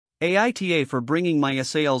AITA for bringing my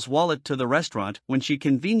SIL's wallet to the restaurant when she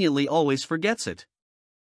conveniently always forgets it.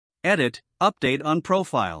 Edit, update on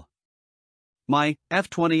profile. My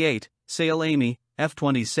F28, SIL Amy,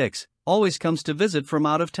 F26, always comes to visit from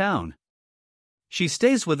out of town. She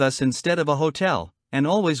stays with us instead of a hotel, and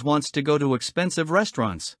always wants to go to expensive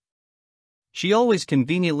restaurants. She always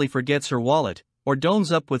conveniently forgets her wallet, or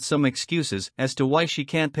domes up with some excuses as to why she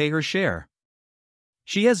can't pay her share.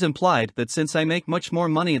 She has implied that since I make much more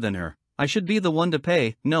money than her, I should be the one to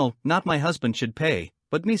pay. No, not my husband should pay,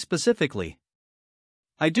 but me specifically.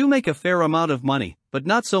 I do make a fair amount of money, but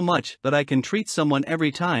not so much that I can treat someone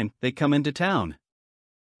every time they come into town.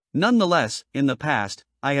 Nonetheless, in the past,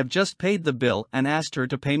 I have just paid the bill and asked her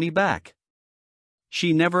to pay me back.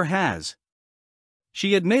 She never has.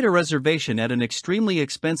 She had made a reservation at an extremely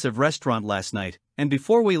expensive restaurant last night, and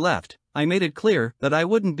before we left, I made it clear that I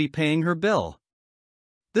wouldn't be paying her bill.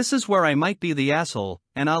 This is where I might be the asshole,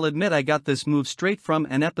 and I'll admit I got this move straight from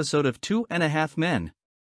an episode of 2.5 Men.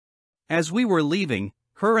 As we were leaving,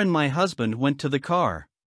 her and my husband went to the car.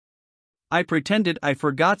 I pretended I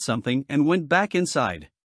forgot something and went back inside.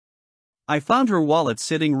 I found her wallet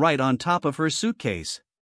sitting right on top of her suitcase.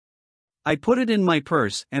 I put it in my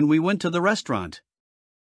purse and we went to the restaurant.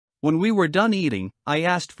 When we were done eating, I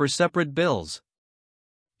asked for separate bills.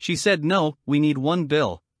 She said no, we need one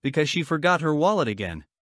bill, because she forgot her wallet again.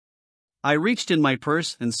 I reached in my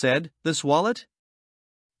purse and said, "This wallet?"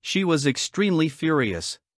 She was extremely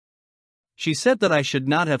furious. She said that I should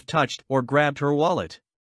not have touched or grabbed her wallet.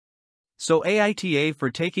 So AITA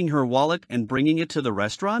for taking her wallet and bringing it to the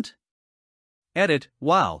restaurant? Edit,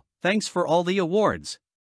 wow, thanks for all the awards.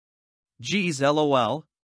 Geez, lol.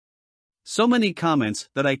 So many comments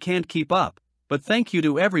that I can't keep up, but thank you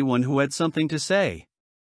to everyone who had something to say.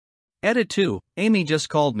 Edit 2, Amy just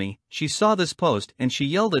called me, she saw this post and she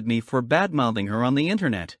yelled at me for badmouthing her on the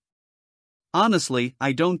internet. Honestly,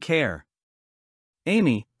 I don't care.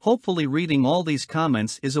 Amy, hopefully reading all these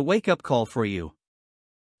comments is a wake-up call for you.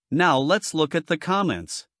 Now let's look at the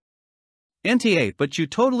comments. NTA, but you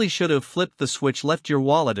totally should have flipped the switch, left your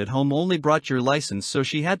wallet at home, only brought your license so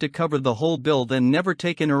she had to cover the whole bill, then never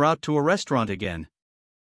taken her out to a restaurant again.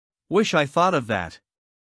 Wish I thought of that.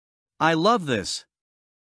 I love this.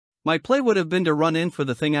 My play would have been to run in for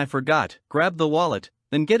the thing I forgot, grab the wallet,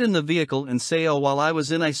 then get in the vehicle and say, "Oh, while I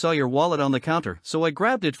was in I saw your wallet on the counter, so I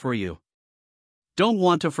grabbed it for you." Don't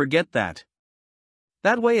want to forget that.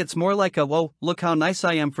 That way it's more like a "whoa, look how nice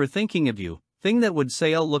I am for thinking of you" thing that would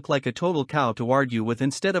say I'll look like a total cow to argue with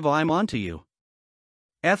instead of "I'm onto you."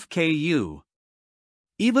 FKU.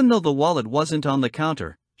 Even though the wallet wasn't on the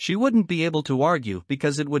counter, she wouldn't be able to argue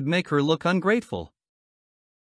because it would make her look ungrateful.